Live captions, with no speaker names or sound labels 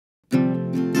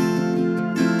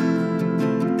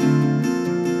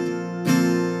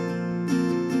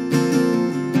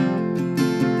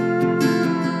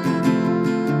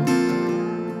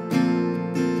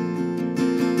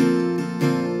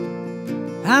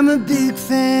I'm a big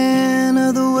fan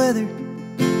of the weather.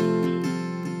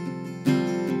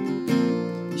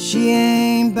 She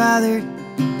ain't bothered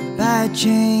by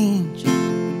change.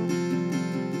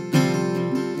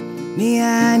 Me,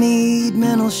 I need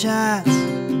mental shots,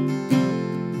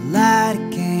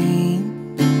 Lidocaine,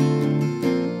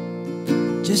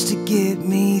 just to get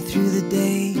me through the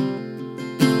day.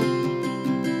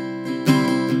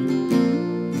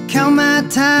 I count my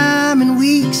time in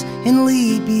weeks and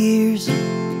leap years,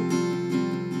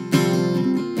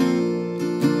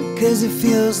 'cause it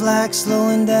feels like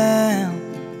slowing down.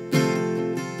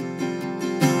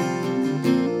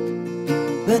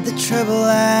 But the trouble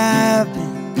I've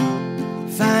been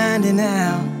finding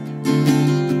out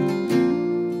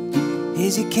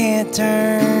is you can't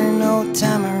turn no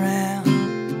time around.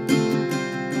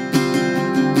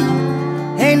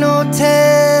 Ain't no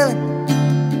telling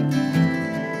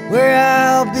where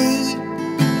I'll be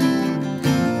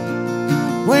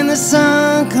when the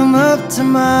sun come up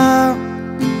tomorrow.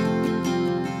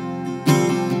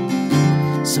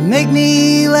 So make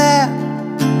me laugh,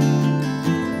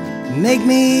 make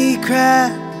me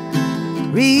cry,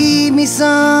 read me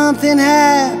something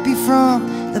happy from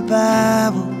the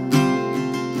Bible.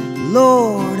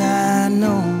 Lord, I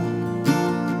know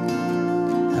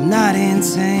I'm not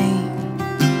insane,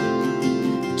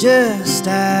 just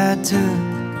I took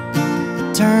a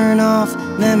turn off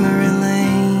memory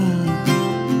lane.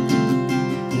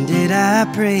 And did I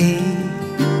pray?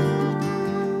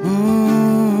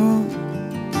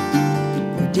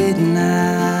 Or didn't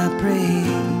I pray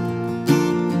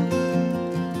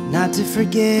not to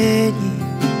forget you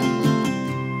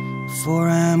before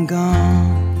I'm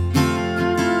gone?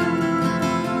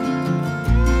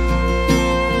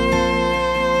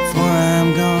 Before I'm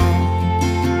gone.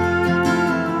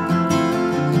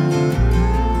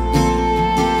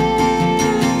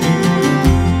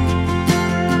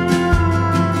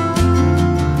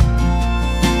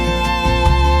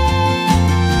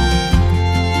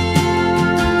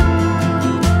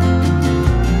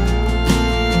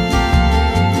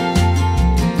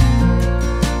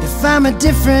 If I'm a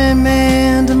different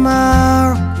man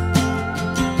tomorrow,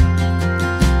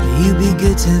 will you be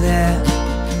good to that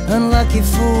unlucky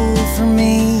fool for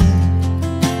me?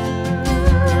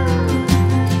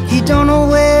 He don't know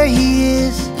where he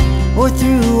is or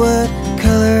through what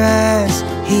color eyes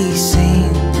he's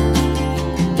seen,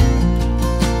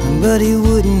 but he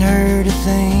wouldn't hurt a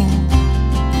thing.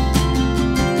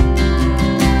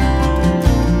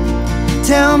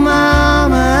 Tell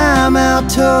mama I'm out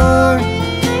touring,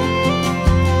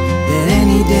 that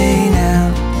any day now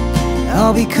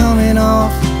I'll be coming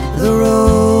off the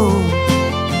road.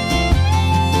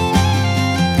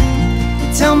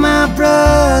 Tell my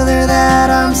brother that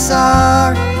I'm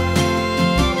sorry.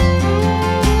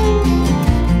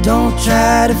 Don't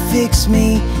try to fix me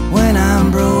when I'm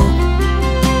broke.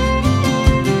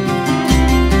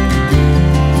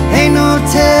 Ain't no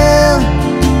telling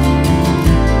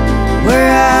where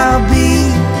I'll be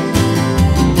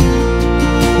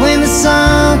when the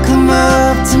sun come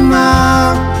up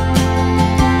tomorrow.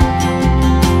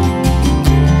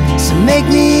 So make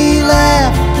me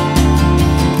laugh,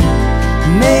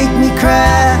 make me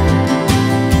cry,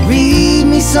 read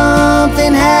me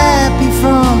something happy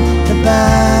from the Bible.